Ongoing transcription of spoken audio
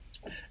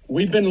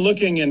We've been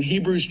looking in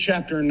Hebrews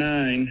chapter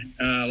 9.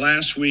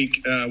 Last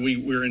week,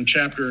 we were in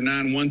chapter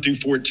 9, 1 through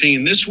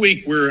 14. This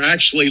week, we're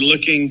actually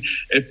looking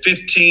at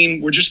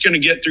 15. We're just going to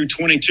get through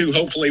 22.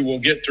 Hopefully, we'll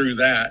get through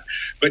that.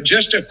 But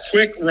just a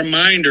quick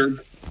reminder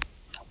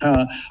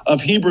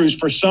of Hebrews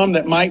for some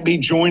that might be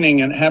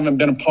joining and haven't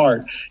been a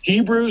part.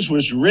 Hebrews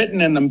was written,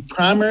 and the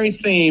primary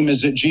theme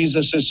is that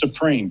Jesus is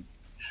supreme.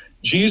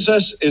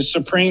 Jesus is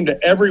supreme to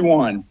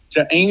everyone,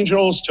 to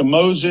angels, to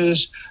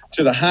Moses,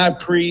 to the high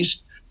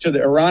priest, to the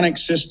Aaronic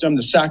system,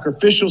 the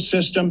sacrificial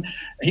system.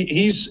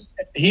 He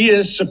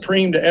is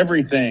supreme to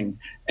everything.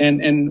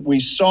 And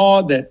we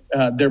saw that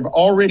there have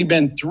already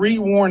been 3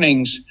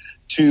 warnings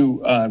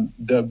to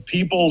the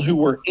people who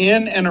were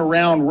in and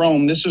around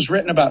Rome. This is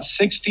written about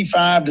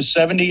 65 to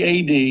 70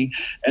 AD.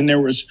 And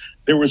there was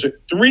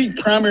 3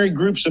 primary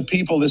groups of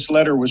people this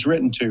letter was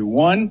written to.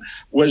 One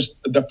was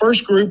the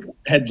first group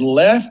had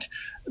left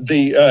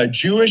the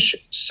Jewish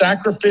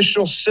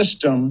sacrificial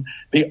system,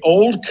 the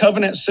old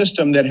covenant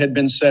system that had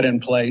been set in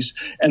place,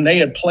 and they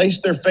had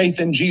placed their faith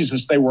in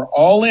Jesus. They were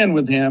all in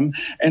with him.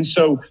 And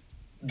so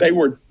they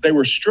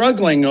were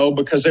struggling,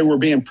 because they were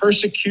being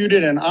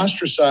persecuted and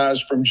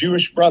ostracized from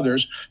Jewish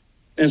brothers.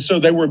 And so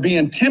they were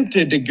being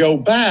tempted to go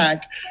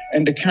back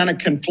and to kind of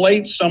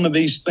conflate some of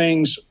these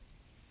things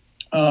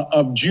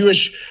of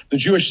the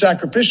Jewish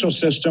sacrificial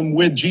system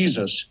with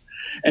Jesus.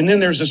 And then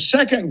there's a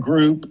second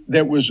group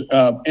that was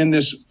in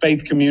this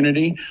faith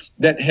community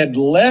that had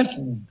left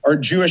our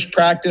Jewish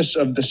practice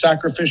of the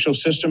sacrificial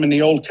system in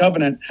the old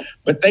covenant,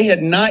 but they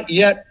had not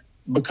yet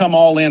become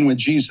all in with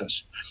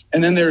Jesus.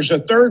 And then there's a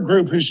third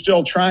group who's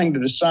still trying to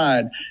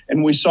decide.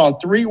 And we saw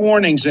 3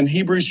 warnings in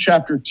Hebrews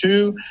chapter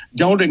 2.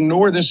 Don't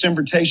ignore this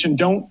invitation.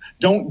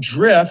 Don't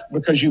drift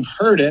because you've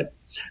heard it.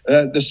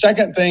 The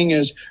second thing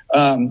is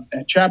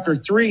chapter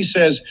 3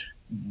 says,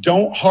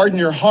 don't harden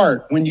your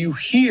heart. When you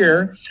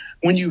hear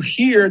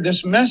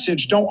this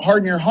message, don't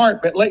harden your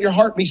heart, but let your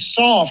heart be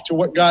soft to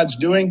what God's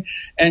doing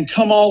and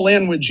come all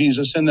in with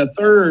Jesus. And the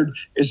third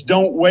is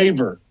don't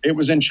waver. It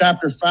was in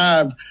chapter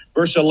 5,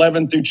 verse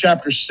 11 through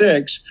chapter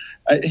 6.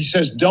 He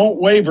says,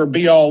 don't waver,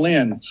 be all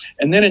in.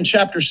 And then in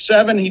chapter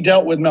 7, he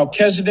dealt with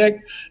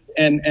Melchizedek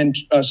and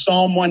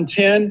Psalm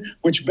 110,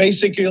 which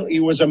basically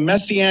was a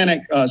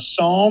messianic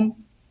psalm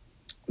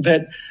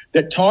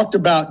that talked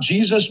about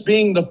Jesus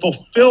being the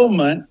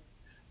fulfillment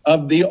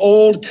of the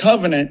old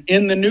covenant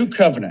in the new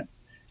covenant.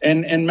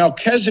 And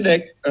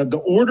Melchizedek,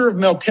 the order of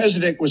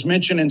Melchizedek was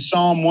mentioned in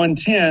Psalm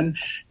 110,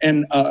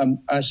 and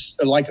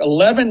like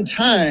 11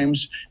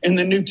 times in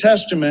the New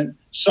Testament,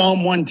 Psalm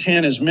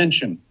 110 is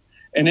mentioned.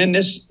 And in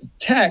this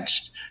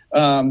text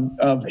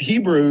of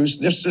Hebrews,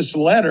 this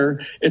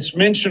letter, it's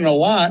mentioned a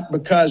lot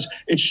because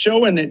it's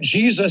showing that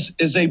Jesus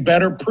is a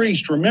better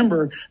priest.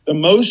 Remember, the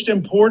most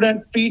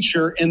important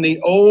feature in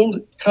the old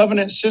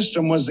covenant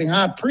system was the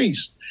high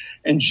priest.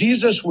 And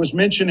Jesus was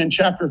mentioned in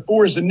chapter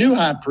 4 as the new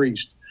high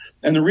priest.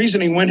 And the reason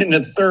he went into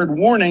the third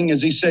warning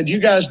is he said, you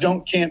guys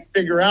can't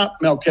figure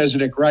out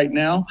Melchizedek right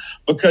now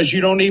because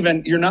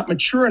you're not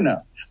mature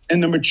enough.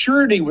 And the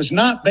maturity was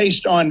not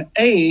based on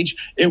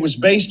age. It was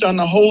based on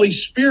the Holy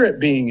Spirit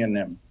being in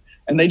them.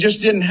 And they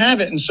just didn't have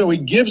it. And so he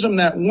gives them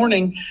that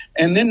warning.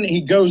 And then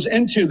he goes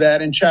into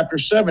that in chapter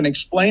 7,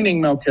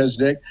 explaining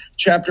Melchizedek.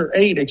 Chapter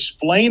 8,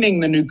 explaining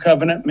the new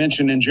covenant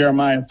mentioned in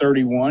Jeremiah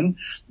 31.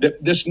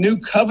 That this new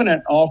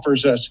covenant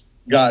offers us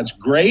God's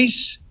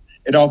grace.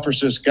 It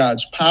offers us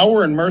God's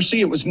power and mercy.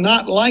 It was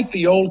not like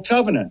the old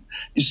covenant.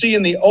 You see,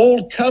 in the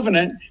old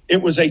covenant,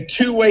 it was a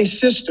 2-way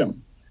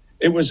system.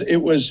 It was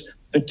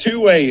the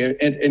 2-way,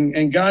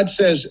 and God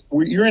says,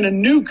 you're in a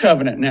new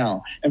covenant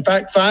now. In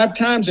fact, 5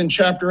 times in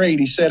chapter 8,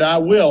 he said, I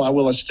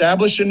will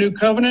establish a new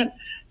covenant.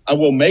 I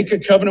will make a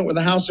covenant with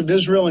the house of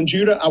Israel and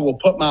Judah. I will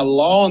put my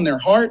law in their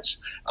hearts.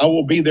 I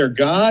will be their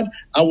God.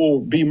 I will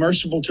be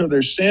merciful to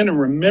their sin and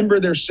remember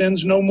their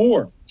sins no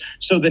more.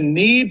 So the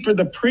need for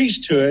the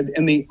priesthood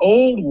in the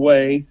old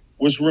way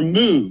was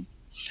removed.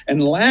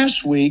 And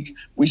last week,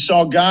 we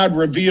saw God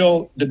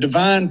reveal the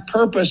divine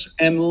purpose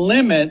and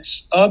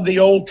limits of the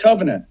old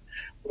covenant.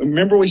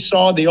 Remember, we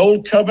saw the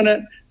old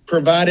covenant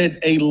provided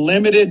a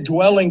limited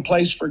dwelling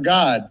place for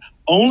God.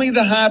 Only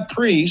the high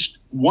priest,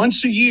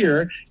 once a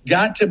year,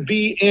 got to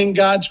be in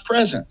God's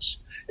presence.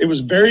 It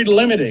was very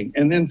limiting.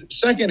 And then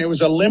second, it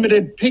was a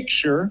limited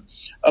picture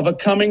of a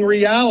coming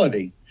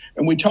reality.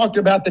 And we talked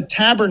about the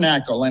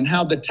tabernacle and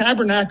how the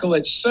tabernacle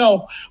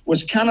itself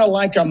was kind of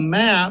like a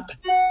map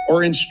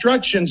or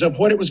instructions of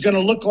what it was going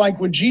to look like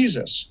with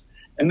Jesus.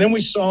 And then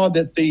we saw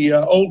that the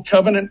old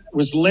covenant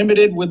was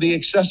limited with the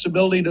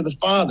accessibility to the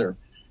Father.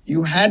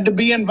 You had to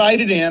be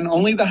invited in,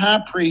 only the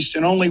high priest,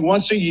 and only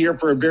once a year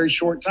for a very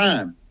short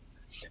time.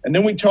 And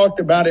then we talked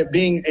about it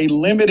being a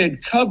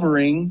limited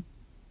covering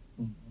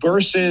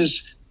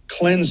versus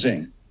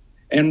cleansing.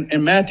 And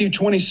in Matthew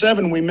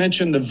 27, we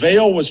mentioned the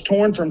veil was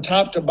torn from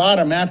top to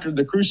bottom after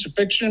the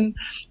crucifixion,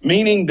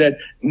 meaning that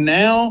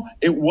now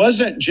it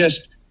wasn't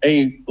just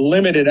a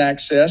limited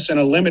access and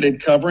a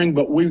limited covering,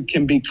 but we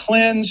can be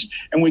cleansed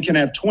and we can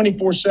have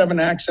 24/7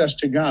 access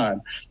to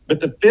God. But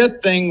the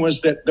fifth thing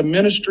was that the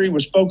ministry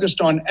was focused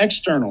on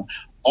external.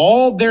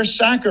 All their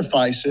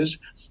sacrifices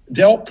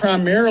dealt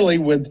primarily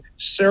with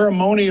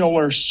ceremonial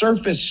or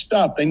surface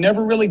stuff. They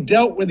never really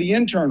dealt with the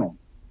internal.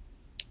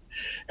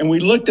 And we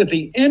looked at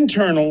the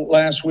internal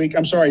last week.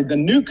 The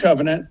new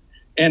covenant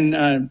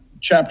in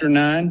chapter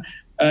 9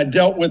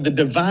 dealt with the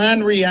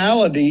divine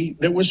reality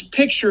that was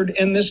pictured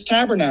in this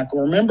tabernacle.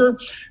 Remember,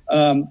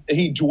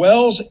 he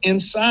dwells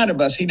inside of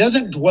us. He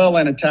doesn't dwell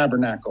in a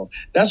tabernacle.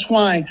 That's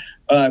why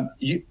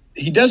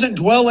he doesn't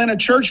dwell in a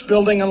church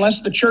building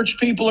unless the church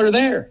people are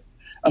there.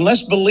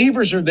 Unless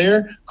believers are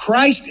there,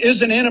 Christ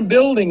isn't in a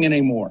building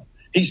anymore.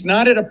 He's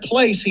not at a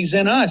place. He's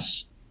in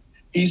us.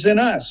 He's in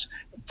us.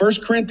 1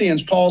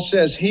 Corinthians, Paul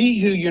says, he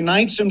who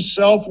unites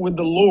himself with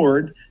the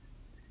Lord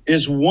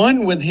is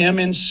one with him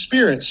in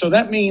spirit. So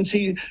that means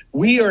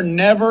we are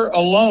never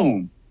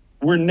alone.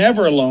 We're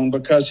never alone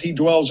because he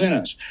dwells in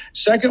us.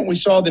 Second, we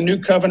saw the new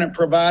covenant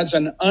provides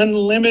an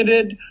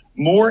unlimited,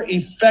 more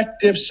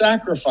effective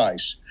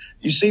sacrifice.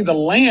 You see, the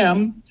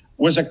lamb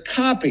was a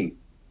copy,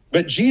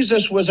 but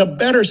Jesus was a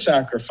better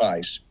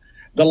sacrifice.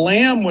 The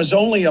lamb was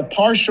only a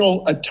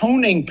partial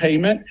atoning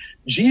payment.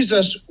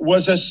 Jesus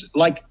was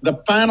like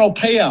the final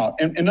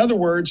payout. In other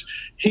words,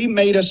 he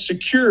made us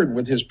secured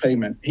with his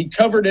payment. He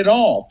covered it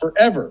all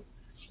forever.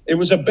 It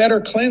was a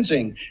better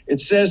cleansing. It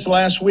says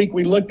last week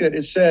we looked at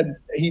it, said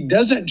he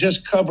doesn't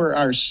just cover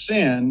our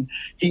sin,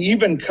 he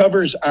even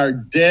covers our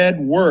dead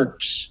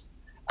works,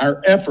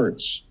 our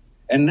efforts.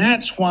 And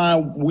that's why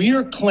we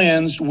are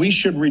cleansed. We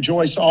should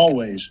rejoice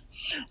always.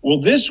 Well,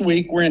 this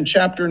week we're in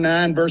chapter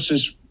 9,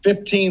 verses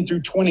 15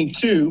 through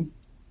 22.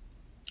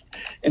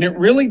 And it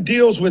really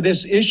deals with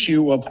this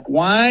issue of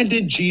why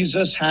did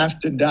Jesus have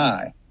to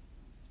die?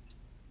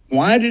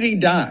 Why did he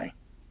die?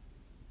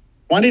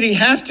 Why did he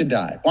have to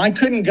die? Why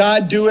couldn't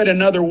God do it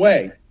another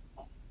way?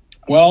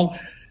 Well,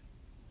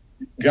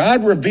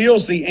 God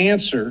reveals the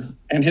answer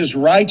and his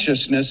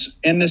righteousness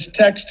in this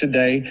text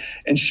today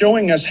and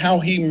showing us how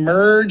he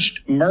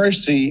merged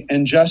mercy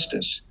and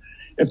justice.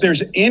 If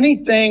there's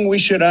anything we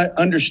should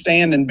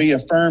understand and be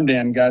affirmed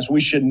in, guys,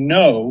 we should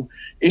know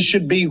it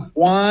should be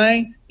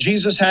why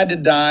Jesus had to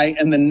die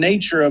and the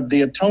nature of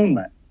the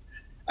atonement.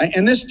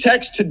 In this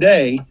text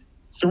today,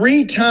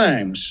 three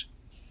times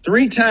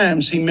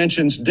he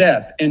mentions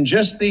death in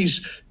just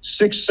these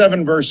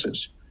 6-7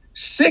 verses.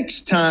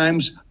 6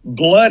 times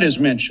blood is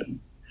mentioned.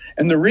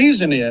 And the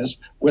reason is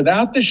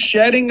without the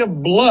shedding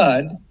of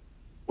blood,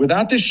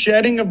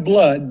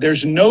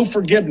 there's no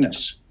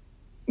forgiveness,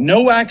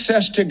 no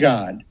access to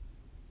God,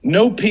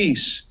 no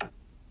peace.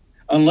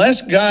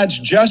 Unless God's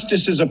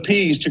justice is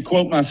appeased, to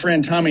quote my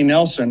friend Tommy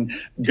Nelson,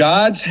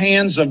 God's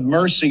hands of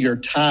mercy are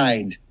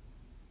tied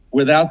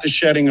without the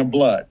shedding of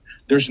blood.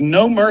 There's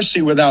no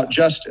mercy without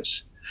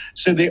justice.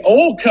 So the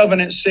old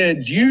covenant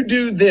said, you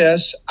do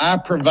this, I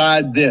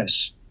provide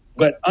this.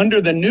 But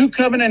under the new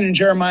covenant in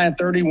Jeremiah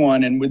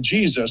 31 and with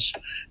Jesus,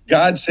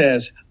 God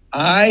says,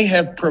 I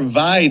have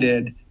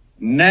provided,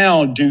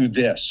 now do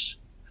this.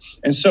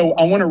 And so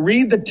I want to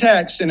read the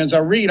text, and as I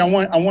read, I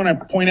want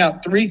to point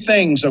out 3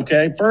 things,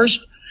 okay?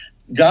 First,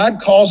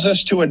 God calls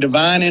us to a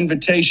divine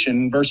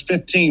invitation. Verse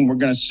 15, we're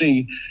going to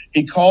see.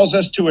 He calls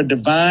us to a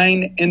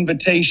divine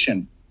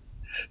invitation.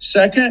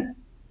 Second,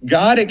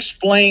 God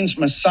explains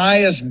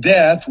Messiah's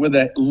death with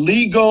a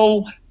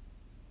legal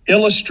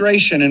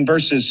illustration in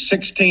verses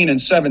 16 and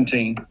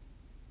 17.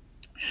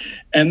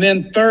 And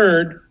then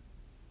third,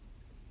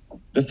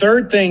 the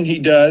third thing he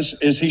does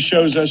is he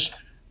shows us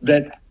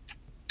that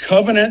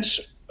covenants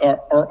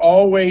are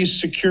always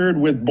secured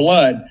with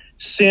blood.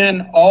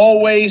 Sin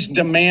always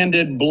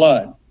demanded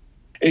blood.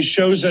 It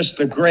shows us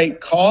the great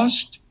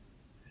cost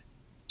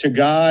to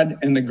God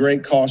and the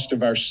great cost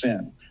of our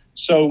sin.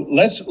 So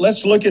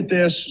let's look at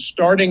this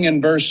starting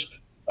in verse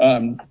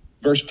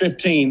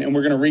 15, and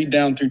we're going to read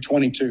down through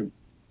 22.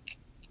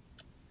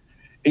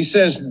 He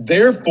says,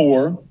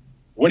 therefore,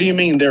 what do you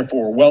mean,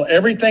 therefore? Well,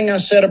 everything I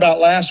said about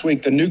last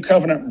week, the new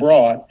covenant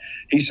brought,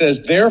 he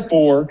says,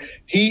 therefore,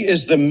 he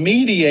is the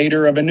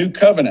mediator of a new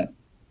covenant,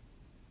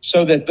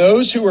 so that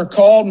those who are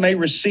called may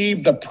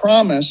receive the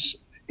promise,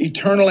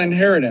 eternal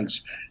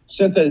inheritance.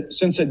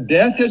 Since a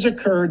death has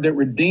occurred that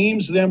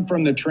redeems them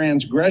from the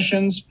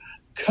transgressions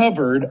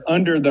covered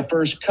under the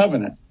first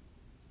covenant.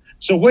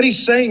 So what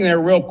he's saying there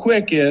real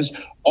quick is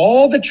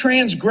all the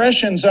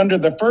transgressions under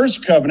the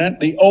first covenant,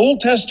 the Old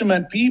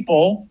Testament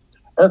people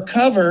are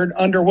covered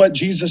under what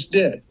Jesus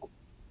did.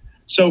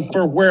 So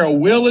for where a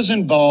will is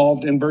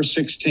involved, in verse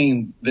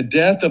 16, the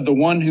death of the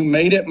one who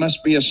made it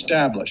must be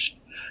established.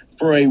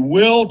 For a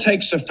will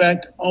takes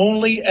effect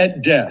only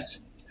at death,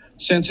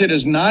 since it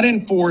is not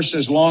in force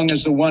as long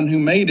as the one who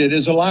made it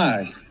is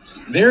alive.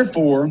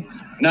 Therefore,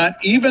 not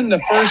even the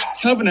first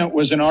covenant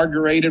was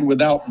inaugurated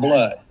without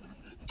blood.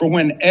 For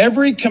when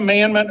every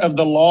commandment of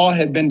the law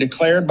had been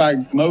declared by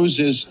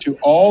Moses to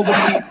all the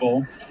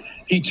people,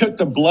 he took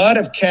the blood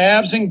of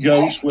calves and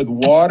goats with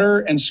water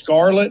and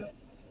scarlet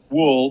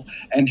wool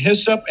and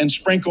hyssop and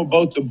sprinkle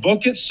both the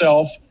book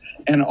itself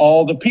and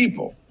all the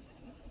people,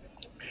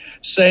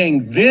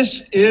 saying,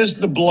 "This is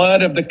the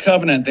blood of the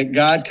covenant that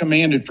God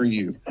commanded for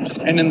you."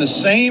 And in the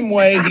same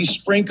way, he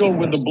sprinkled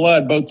with the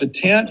blood both the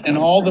tent and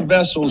all the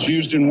vessels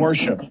used in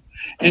worship.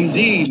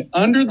 Indeed,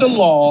 under the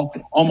law,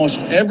 almost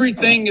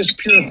everything is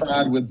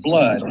purified with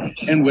blood,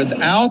 and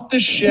without the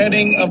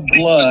shedding of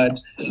blood,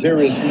 there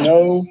is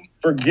no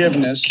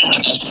forgiveness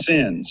of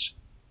sins.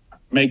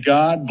 May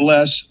God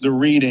bless the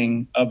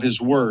reading of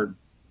his word.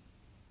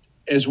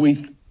 As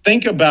we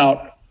think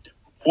about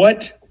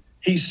what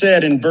he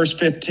said in verse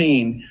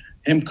 15,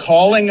 him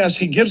calling us,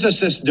 he gives us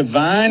this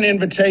divine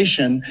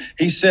invitation.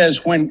 He says,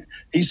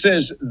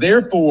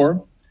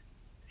 therefore,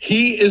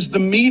 he is the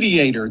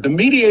mediator. The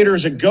mediator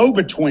is a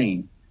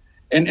go-between.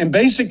 And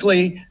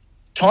basically,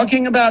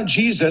 talking about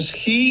Jesus,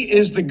 he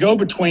is the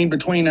go-between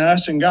between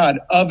us and God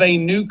of a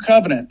new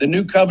covenant. The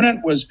new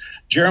covenant was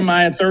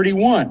Jeremiah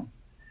 31.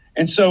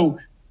 And so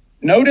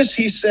notice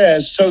he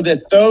says, so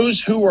that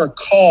those who are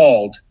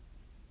called,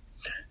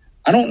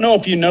 I don't know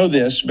if you know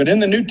this, but in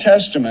the New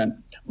Testament,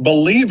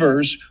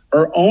 believers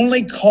are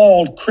only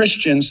called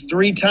Christians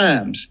 3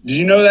 times. Did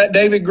you know that,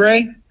 David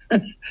Gray?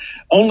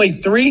 Only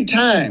 3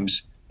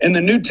 times in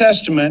the New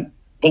Testament,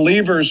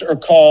 believers are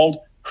called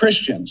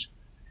Christians.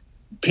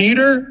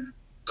 Peter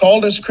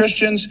called us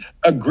Christians,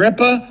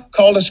 Agrippa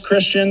called us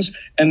Christians,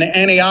 and the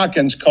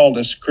Antiochans called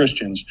us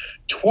Christians.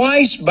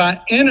 Twice by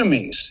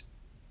enemies.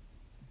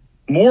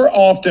 More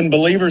often,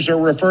 believers are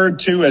referred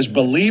to as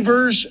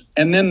believers,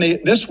 and then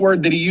this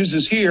word that he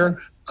uses here,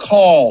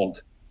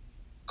 called.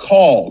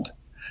 Called.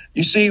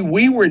 You see,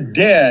 we were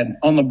dead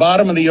on the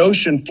bottom of the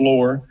ocean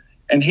floor,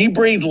 and he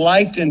breathed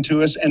life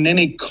into us, and then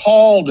he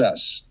called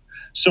us.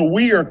 So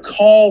we are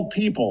called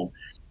people.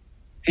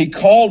 He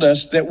called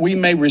us that we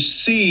may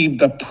receive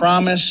the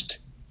promised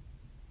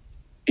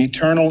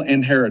eternal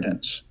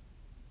inheritance.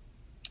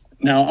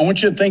 Now, I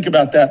want you to think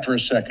about that for a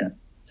second.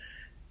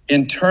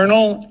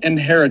 Eternal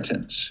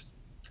inheritance.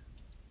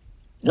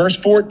 Verse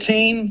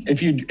 14,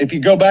 if you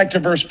go back to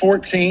verse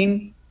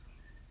 14,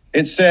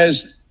 it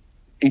says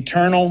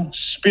eternal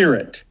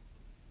spirit.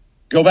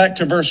 Go back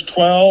to verse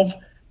 12,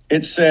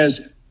 it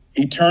says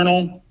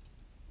eternal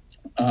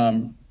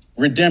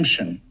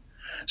redemption.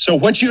 So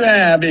what you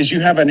have is you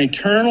have an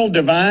eternal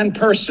divine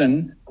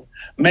person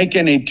make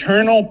an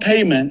eternal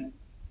payment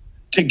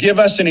to give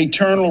us an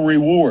eternal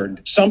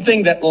reward,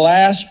 something that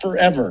lasts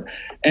forever.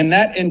 And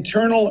that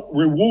eternal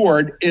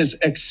reward is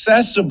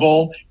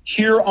accessible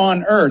here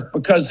on earth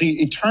because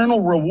the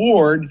eternal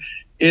reward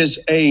is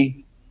a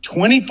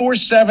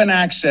 24/7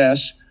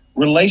 access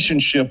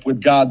relationship with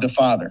God the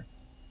Father.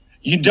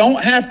 You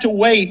don't have to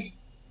wait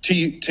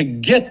to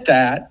get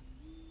that.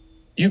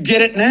 You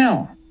get it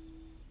now.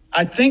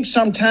 I think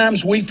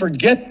sometimes we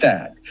forget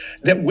that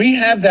we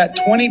have that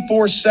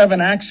 24/7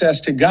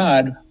 access to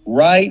God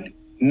right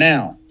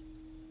now,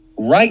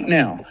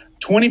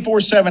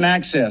 24/7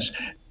 access.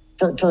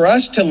 For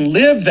us to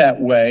live that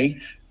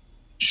way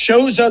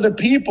shows other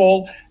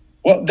people,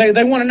 well,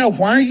 they want to know,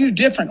 why are you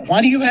different?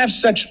 Why do you have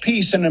such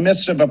peace in the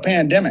midst of a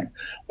pandemic?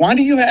 Why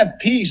do you have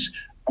peace,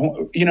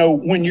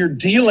 when you're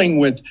dealing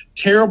with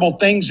terrible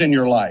things in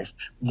your life,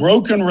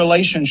 broken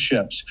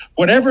relationships,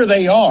 whatever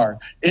they are?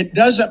 It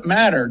doesn't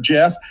matter,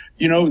 Jeff,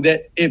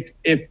 that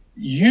if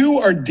you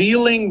are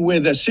dealing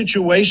with a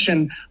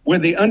situation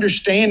with the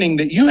understanding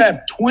that you have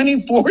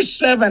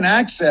 24/7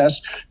 access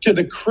to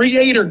the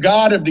creator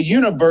God of the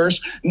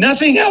universe,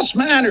 nothing else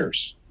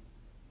matters.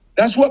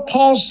 That's what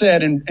Paul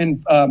said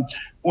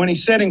when he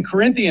said in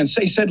Corinthians,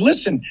 he said,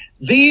 listen,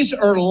 these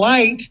are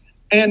light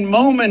and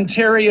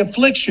momentary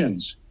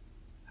afflictions.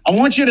 I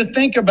want you to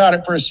think about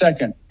it for a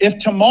second. If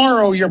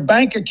tomorrow your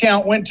bank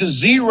account went to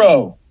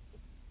 0,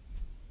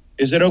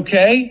 is it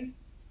okay?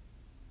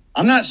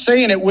 I'm not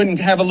saying it wouldn't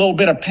have a little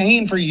bit of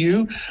pain for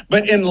you,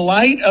 but in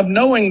light of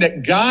knowing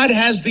that God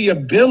has the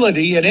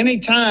ability at any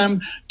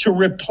time to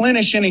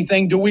replenish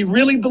anything, do we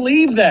really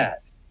believe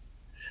that?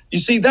 You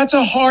see, that's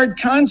a hard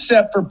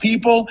concept for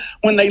people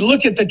when they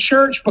look at the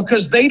church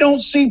because they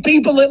don't see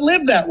people that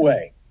live that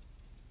way.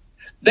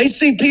 They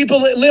see people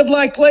that live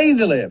like they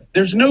live.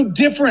 There's no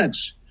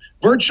difference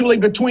virtually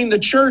between the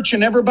church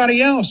and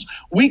everybody else.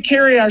 We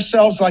carry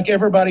ourselves like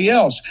everybody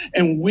else.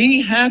 And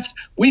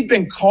we've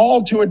been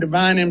called to a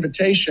divine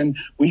invitation.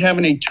 We have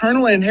an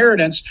eternal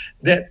inheritance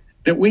that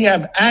we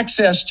have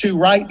access to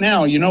right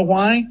now. You know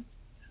why?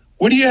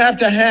 What do you have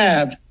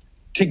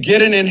to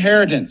get an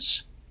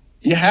inheritance?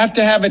 You have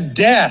to have a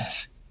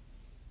death.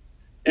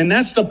 And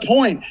that's the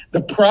point.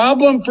 The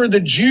problem for the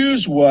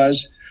Jews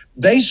was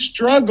they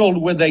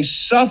struggled with a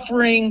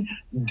suffering,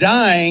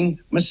 dying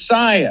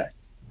Messiah.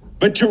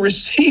 But to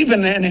receive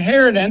an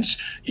inheritance,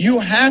 you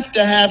have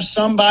to have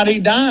somebody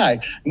die.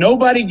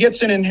 Nobody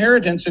gets an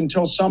inheritance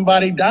until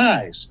somebody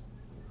dies.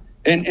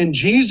 And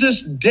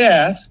Jesus'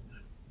 death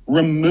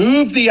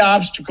removed the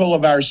obstacle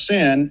of our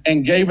sin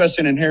and gave us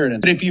an inheritance.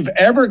 But if you've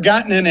ever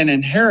gotten an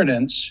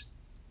inheritance,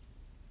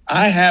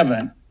 I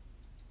haven't.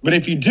 But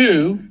if you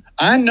do,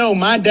 I know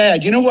my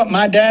dad. You know what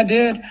my dad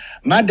did?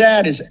 My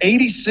dad is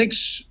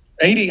 86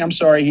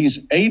 he's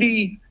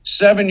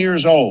 87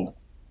 years old.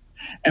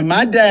 And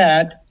my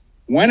dad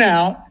went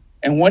out,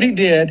 and what he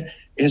did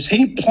is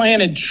he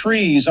planted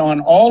trees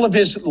on all of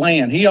his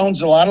land. He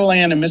owns a lot of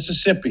land in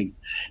Mississippi.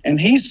 And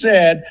he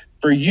said,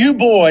 for you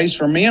boys,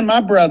 for me and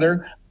my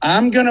brother,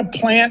 I'm going to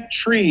plant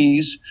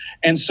trees.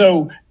 And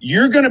so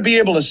you're going to be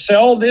able to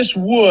sell this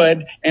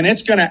wood, and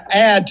it's going to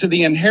add to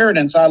the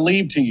inheritance I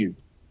leave to you.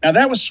 Now,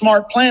 that was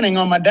smart planning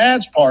on my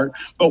dad's part.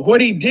 But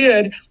what he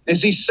did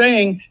is he's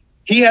saying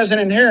he has an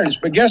inheritance.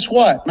 But guess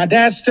what? My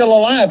dad's still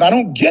alive. I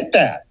don't get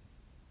that.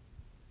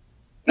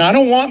 Now, I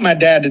don't want my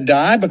dad to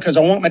die because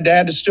I want my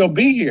dad to still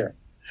be here.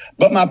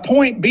 But my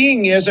point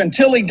being is,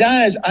 until he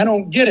dies, I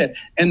don't get it.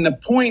 And the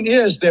point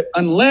is that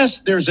unless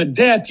there's a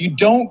death, you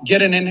don't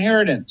get an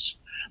inheritance.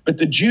 But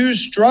the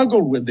Jews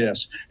struggled with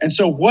this. And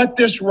so what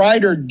this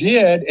writer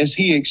did is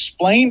he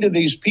explained to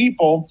these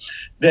people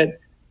that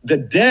the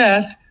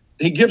death,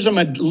 he gives them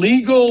a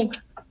legal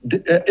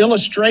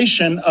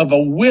illustration of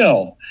a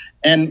will.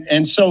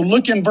 And so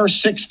look in verse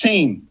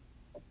 16.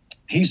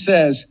 He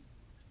says,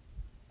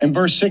 in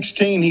verse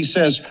 16, he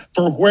says,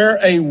 for where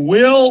a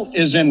will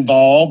is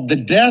involved, the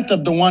death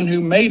of the one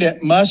who made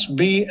it must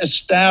be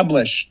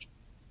established.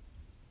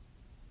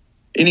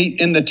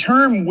 In the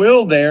term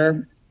will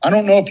there, I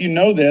don't know if you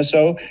know this,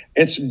 so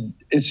it's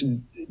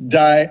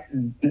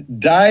diatheka,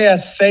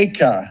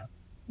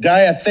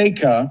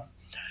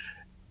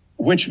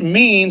 which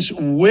means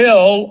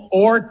will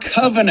or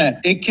covenant.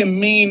 It can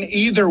mean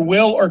either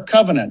will or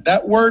covenant.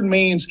 That word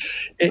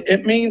means,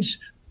 it means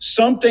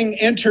something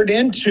entered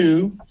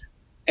into.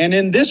 And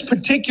in this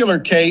particular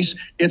case,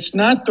 it's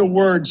not the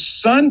word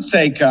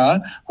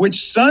suntheka, which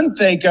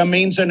suntheka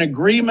means an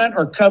agreement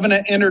or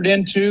covenant entered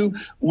into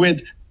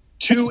with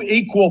two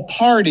equal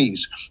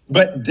parties.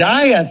 But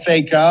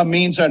diatheka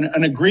means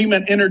an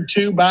agreement entered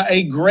to by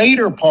a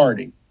greater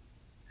party.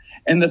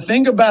 And the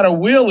thing about a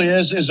will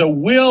is a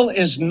will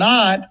is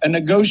not a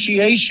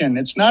negotiation.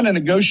 It's not a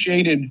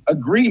negotiated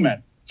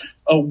agreement.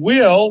 A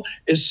will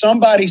is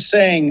somebody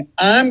saying,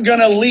 I'm going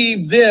to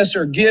leave this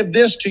or give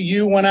this to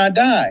you when I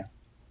die.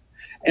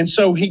 And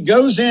so he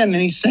goes in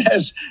and he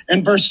says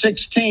in verse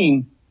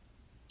 16,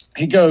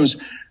 he goes,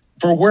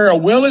 for where a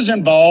will is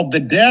involved, the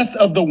death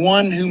of the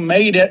one who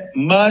made it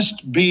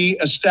must be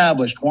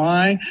established.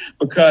 Why?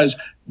 Because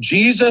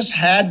Jesus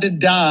had to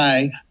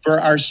die for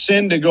our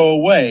sin to go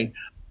away.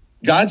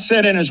 God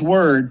said in his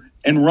word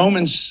in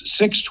Romans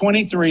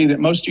 6:23 that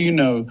most of you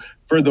know,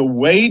 for the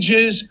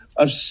wages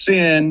of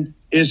sin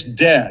is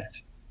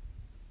death.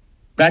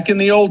 Back in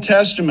the Old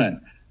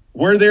Testament,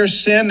 where there's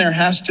sin, there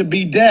has to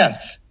be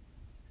death.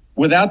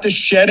 Without the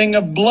shedding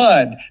of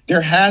blood,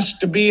 there has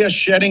to be a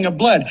shedding of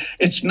blood.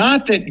 It's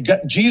not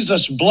that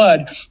Jesus'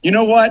 blood, you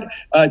know what,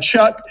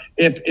 Chuck,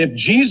 if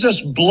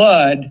Jesus'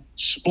 blood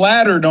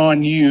splattered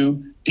on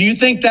you, do you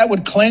think that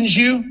would cleanse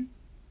you?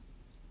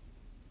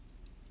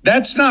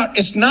 It's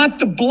not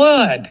the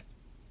blood.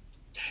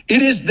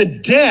 It is the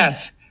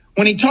death.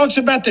 When he talks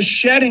about the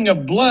shedding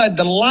of blood,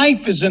 the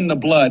life is in the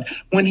blood.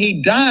 When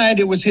he died,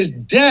 it was his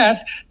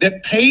death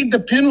that paid the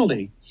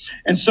penalty.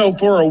 And so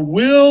for a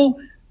will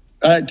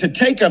to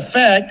take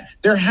effect,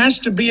 there has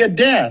to be a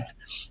death.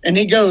 And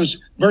he goes,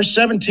 verse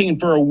 17,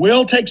 for a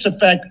will takes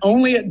effect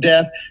only at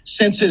death,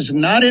 since it's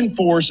not in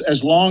force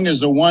as long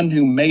as the one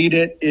who made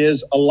it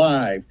is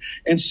alive.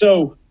 And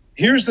so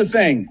here's the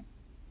thing.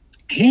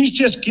 He's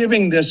just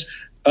giving this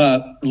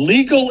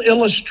legal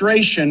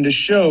illustration to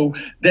show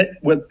that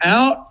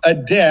without a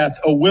death,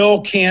 a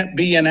will can't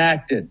be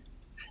enacted.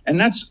 And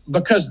that's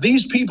because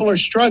these people are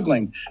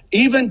struggling.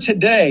 Even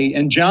today,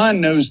 and John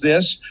knows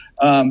this,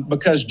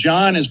 because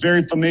John is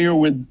very familiar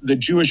with the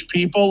Jewish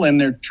people and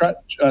their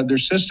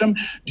system.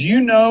 Do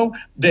you know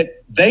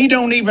that they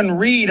don't even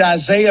read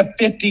Isaiah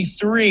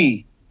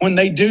 53 when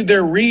they do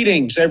their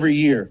readings every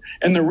year?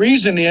 And the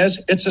reason is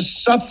it's a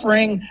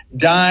suffering,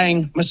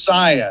 dying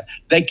Messiah.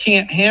 They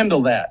can't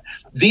handle that.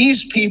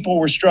 These people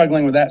were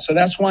struggling with that. So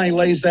that's why he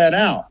lays that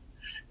out.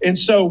 And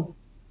so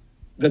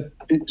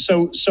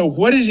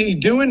what is he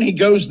doing? He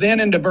goes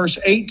then into verse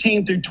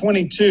 18 through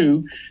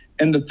 22.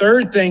 And the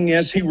third thing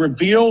is he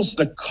reveals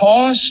the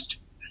cost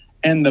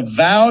and the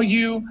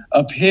value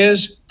of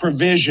his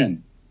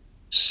provision.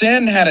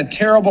 Sin had a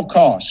terrible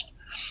cost.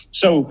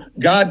 So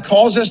God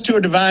calls us to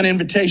a divine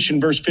invitation,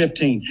 verse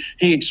 15.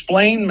 He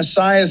explained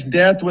Messiah's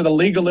death with a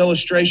legal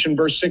illustration,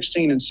 verse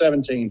 16 and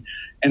 17.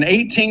 And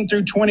 18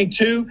 through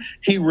 22,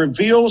 he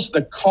reveals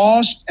the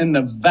cost and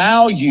the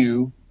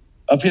value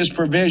of his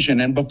provision.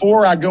 And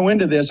before I go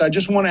into this, I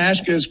just want to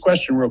ask you this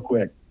question real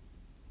quick.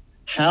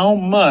 How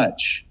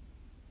much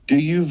do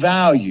you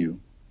value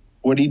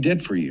what he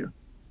did for you?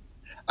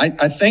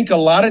 I think a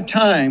lot of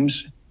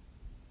times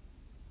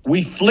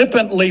we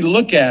flippantly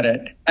look at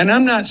it, and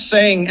I'm not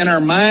saying in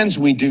our minds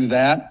we do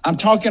that. I'm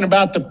talking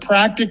about the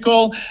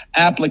practical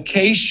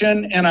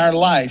application in our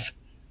life.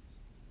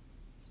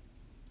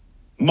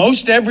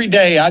 Most every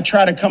day I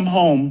try to come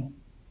home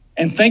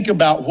and think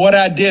about what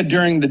I did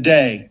during the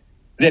day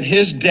that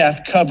his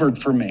death covered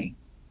for me.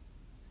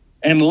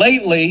 And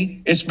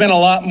lately, it's been a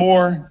lot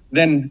more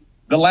than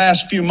the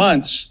last few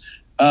months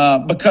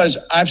because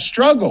I've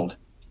struggled.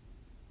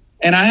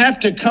 And I have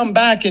to come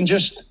back and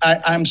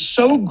I'm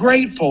so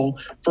grateful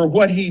for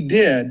what he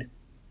did,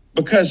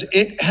 because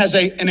it has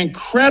an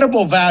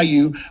incredible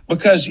value,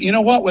 because you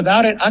know what?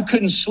 Without it, I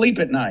couldn't sleep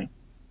at night.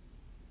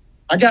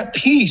 I got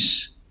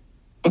peace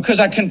because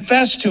I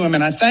confessed to him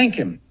and I thank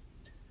him.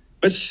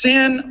 But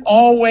sin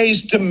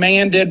always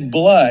demanded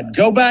blood.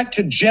 Go back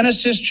to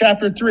Genesis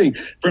chapter 3.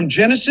 From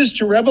Genesis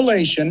to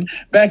Revelation,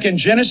 back in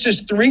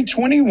Genesis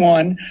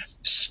 3:21,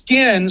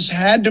 skins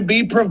had to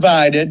be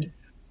provided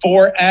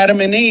for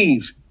Adam and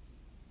Eve.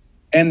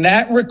 And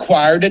that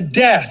required a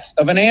death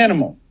of an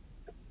animal.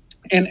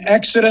 In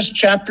Exodus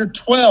chapter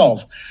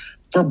 12,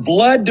 for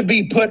blood to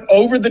be put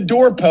over the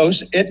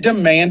doorpost, it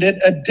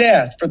demanded a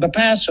death for the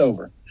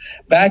Passover.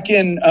 Back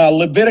in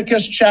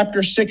Leviticus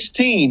chapter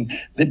 16,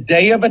 the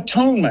Day of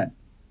Atonement.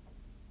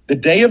 The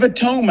Day of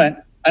Atonement,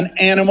 an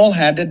animal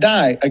had to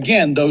die.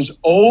 Again, those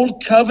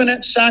old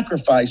covenant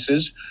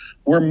sacrifices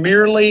were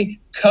merely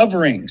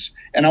coverings.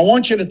 And I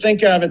want you to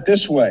think of it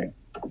this way.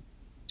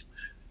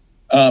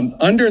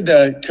 Under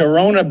the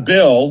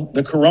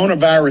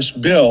coronavirus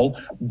bill,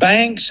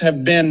 banks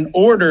have been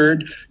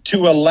ordered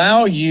to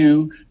allow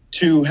you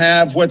to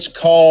have what's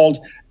called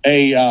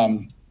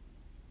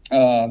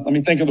let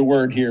me think of the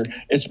word here.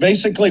 It's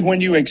basically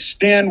when you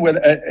extend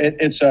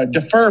it's a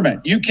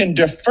deferment. You can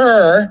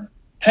defer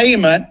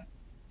payment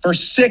for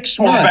 6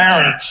 months.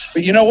 Forbearance.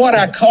 But you know what?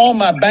 I called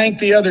my bank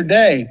the other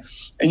day,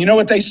 and you know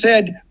what they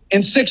said?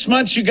 In 6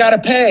 months, you got to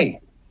pay.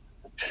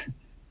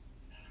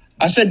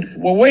 I said,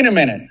 well, wait a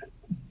minute.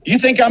 You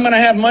think I'm going to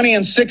have money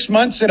in 6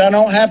 months that I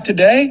don't have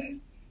today?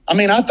 I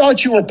mean, I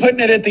thought you were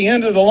putting it at the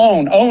end of the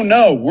loan. Oh,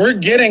 no, we're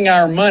getting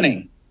our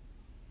money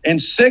in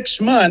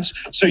 6 months,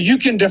 so you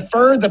can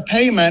defer the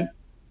payment.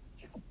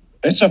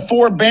 It's a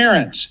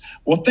forbearance.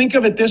 Well, think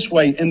of it this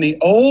way. In the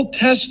Old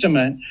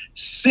Testament,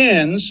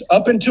 sins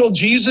up until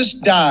Jesus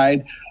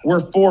died were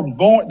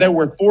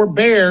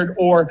forbeared,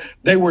 or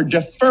they were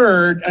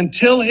deferred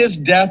until his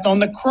death on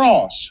the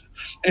cross.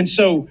 And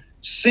so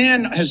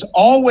sin has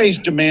always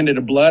demanded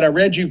a blood. I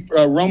read you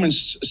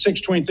Romans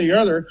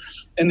 6:23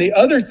 And the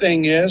other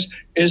thing is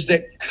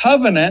that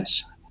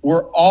covenants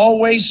were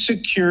always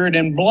secured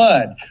in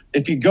blood.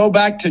 If you go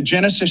back to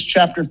Genesis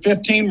chapter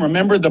 15,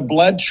 remember the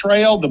blood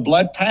trail, the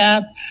blood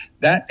path,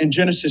 that in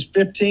Genesis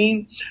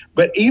 15.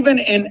 But even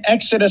in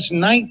Exodus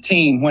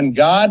 19, when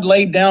God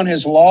laid down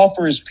his law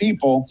for his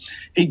people,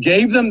 he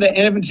gave them the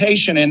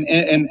invitation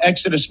in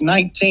Exodus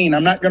 19.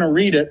 I'm not going to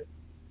read it.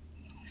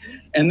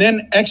 And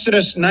then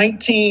Exodus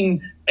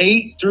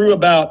 19:8 through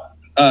about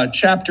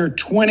chapter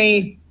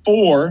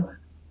 24,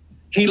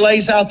 he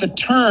lays out the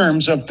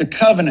terms of the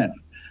covenant.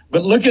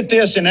 But look at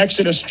this in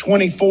Exodus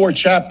 24,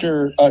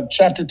 chapter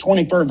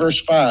 24,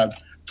 verse 5,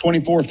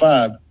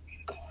 24:5.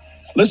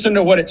 Listen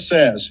to what it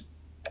says.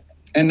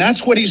 And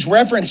that's what he's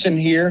referencing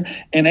here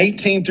in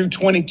 18 through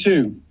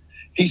 22.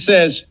 He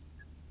says,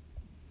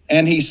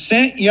 and he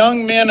sent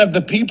young men of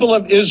the people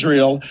of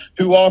Israel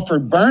who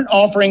offered burnt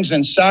offerings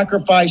and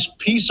sacrificed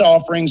peace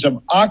offerings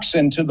of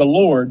oxen to the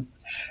Lord.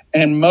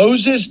 And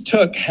Moses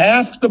took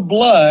half the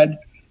blood,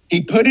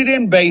 he put it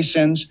in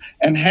basins,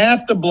 and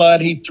half the blood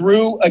he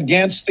threw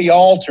against the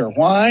altar.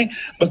 Why?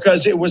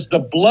 Because it was the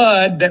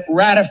blood that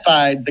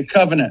ratified the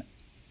covenant.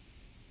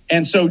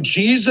 And so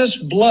Jesus'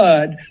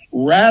 blood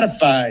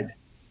ratified.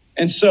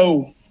 And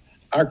so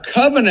our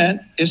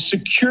covenant is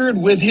secured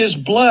with his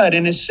blood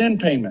and his sin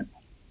payment.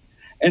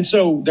 And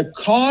so the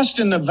cost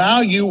and the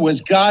value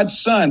was God's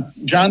son.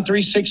 John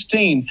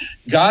 3:16.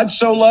 God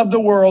so loved the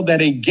world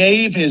that he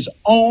gave his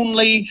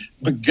only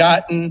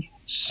begotten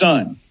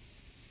son.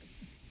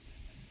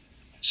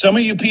 Some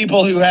of you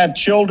people who have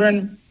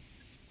children,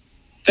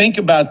 think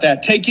about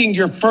that. Taking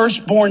your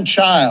firstborn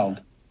child,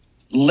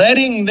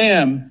 letting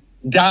them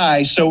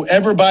die so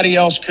everybody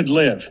else could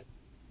live.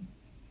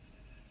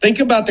 Think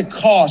about the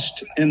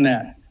cost in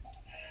that.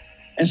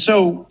 And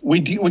so we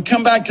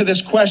come back to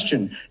this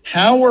question.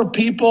 How were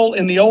people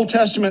in the Old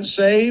Testament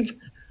saved?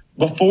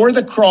 Before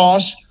the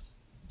cross,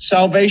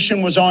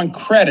 salvation was on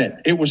credit.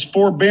 It was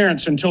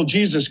forbearance until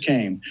Jesus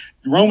came.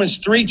 Romans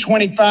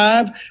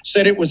 3:25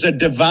 said it was a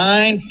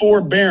divine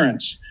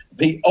forbearance.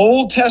 The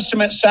Old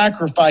Testament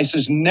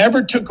sacrifices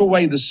never took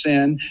away the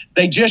sin.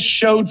 They just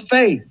showed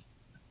faith.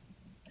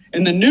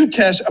 In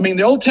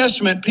the Old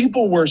Testament,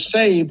 people were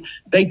saved.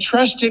 They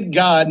trusted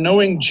God,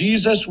 knowing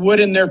Jesus would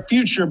in their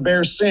future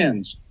bear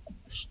sins.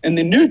 In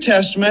the New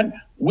Testament,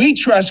 we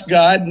trust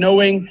God,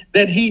 knowing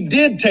that he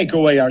did take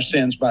away our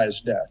sins by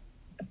his death.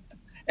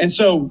 And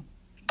so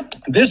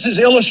this is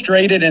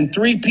illustrated in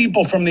 3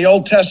 people from the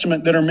Old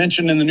Testament that are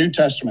mentioned in the New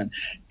Testament.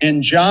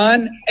 In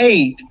John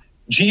 8,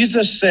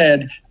 Jesus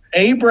said,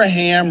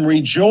 Abraham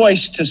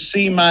rejoiced to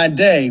see my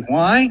day.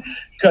 Why?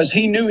 Because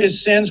he knew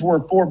his sins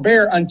were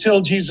forbear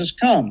until Jesus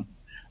come.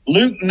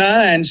 Luke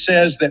 9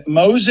 says that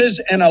Moses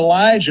and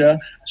Elijah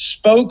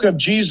spoke of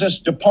Jesus'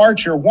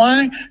 departure.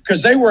 Why?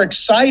 Because they were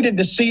excited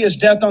to see his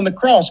death on the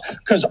cross,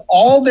 because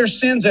all their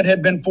sins that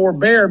had been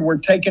forbeared were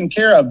taken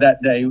care of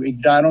that day. He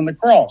died on the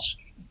cross.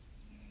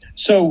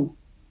 So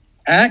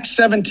Acts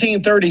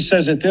 17:30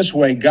 says it this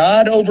way: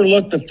 God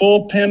overlooked the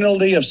full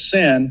penalty of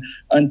sin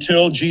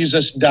until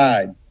Jesus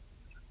died.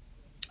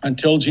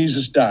 Until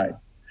Jesus died.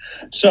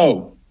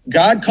 So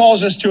God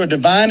calls us to a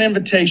divine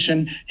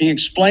invitation. He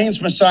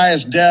explains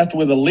Messiah's death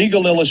with a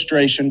legal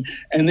illustration,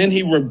 and then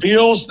he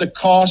reveals the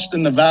cost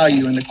and the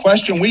value. And the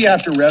question we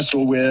have to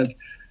wrestle with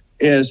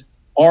is,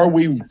 are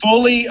we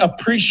fully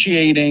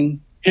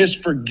appreciating his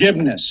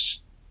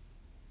forgiveness?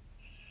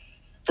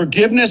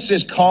 Forgiveness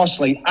is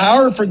costly.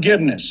 Our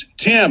forgiveness,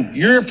 Tim,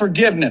 your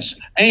forgiveness,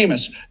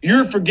 Amos,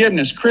 your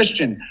forgiveness,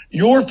 Christian,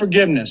 your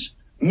forgiveness,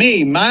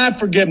 me, my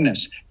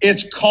forgiveness,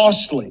 it's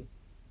costly.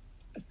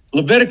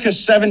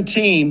 Leviticus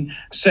 17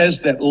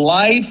 says that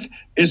life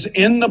is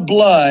in the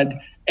blood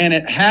and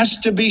it has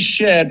to be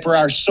shed for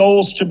our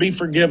souls to be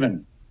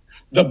forgiven.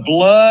 The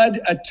blood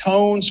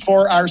atones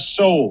for our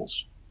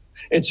souls.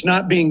 It's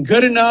not being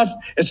good enough.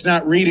 It's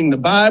not reading the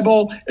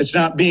Bible. It's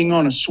not being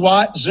on a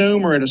SWAT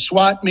Zoom or at a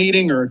SWAT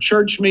meeting or a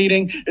church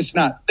meeting. It's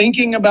not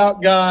thinking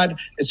about God.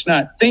 It's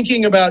not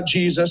thinking about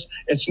Jesus.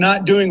 It's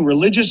not doing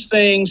religious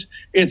things.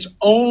 It's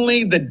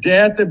only the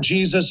death of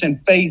Jesus and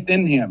faith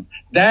in him.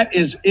 That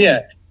is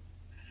it.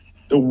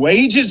 The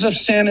wages of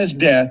sin is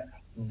death,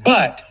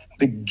 but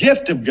the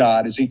gift of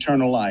God is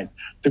eternal life.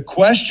 The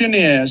question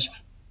is,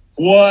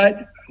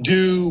 what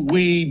do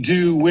we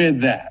do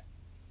with that?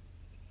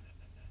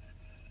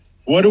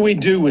 What do we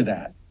do with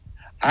that?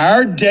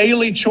 Our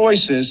daily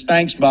choices,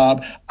 thanks,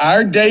 Bob,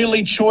 our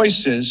daily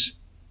choices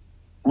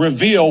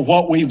reveal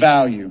what we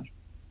value.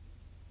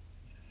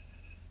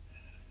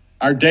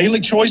 Our daily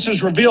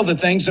choices reveal the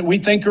things that we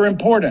think are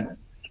important.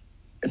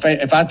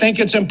 If I think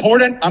it's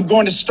important, I'm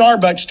going to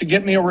Starbucks to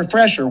get me a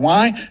refresher.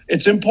 Why?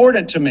 It's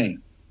important to me.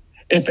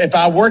 If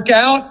I work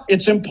out,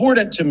 it's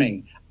important to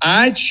me.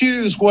 I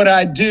choose what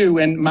I do,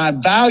 and my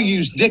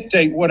values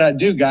dictate what I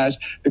do, guys.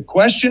 The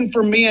question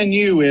for me and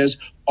you is,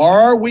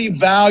 are we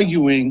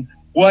valuing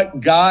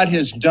what God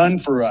has done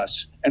for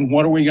us, and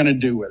what are we going to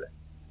do with it?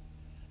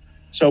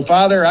 So,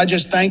 Father, I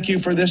just thank you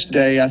for this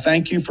day. I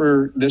thank you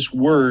for this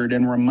word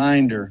and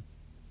reminder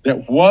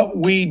that what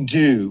we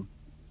do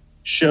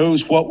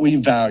shows what we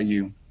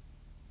value.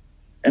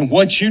 And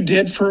what you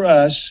did for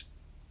us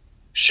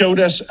showed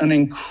us an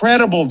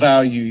incredible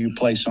value you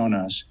place on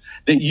us,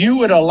 that you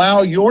would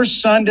allow your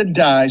son to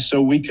die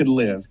so we could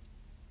live.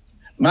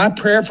 My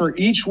prayer for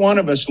each one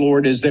of us,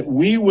 Lord, is that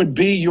we would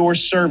be your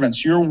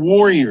servants, your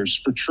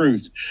warriors for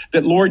truth,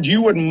 that, Lord,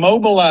 you would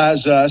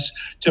mobilize us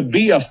to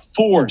be a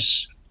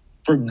force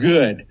for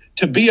good,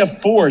 to be a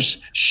force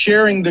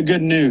sharing the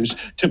good news,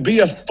 to be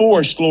a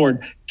force,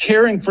 Lord,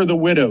 caring for the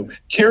widow,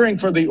 caring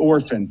for the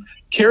orphan,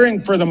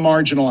 caring for the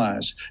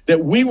marginalized,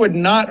 that we would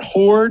not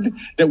hoard,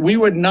 that we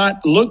would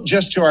not look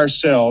just to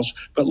ourselves,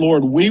 but,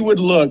 Lord, we would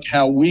look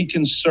how we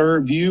can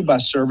serve you by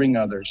serving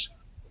others.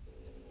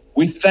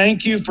 We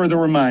thank you for the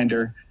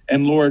reminder,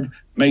 and, Lord,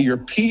 may your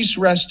peace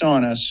rest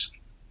on us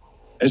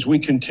as we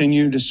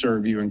continue to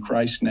serve you. In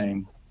Christ's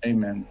name,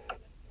 amen.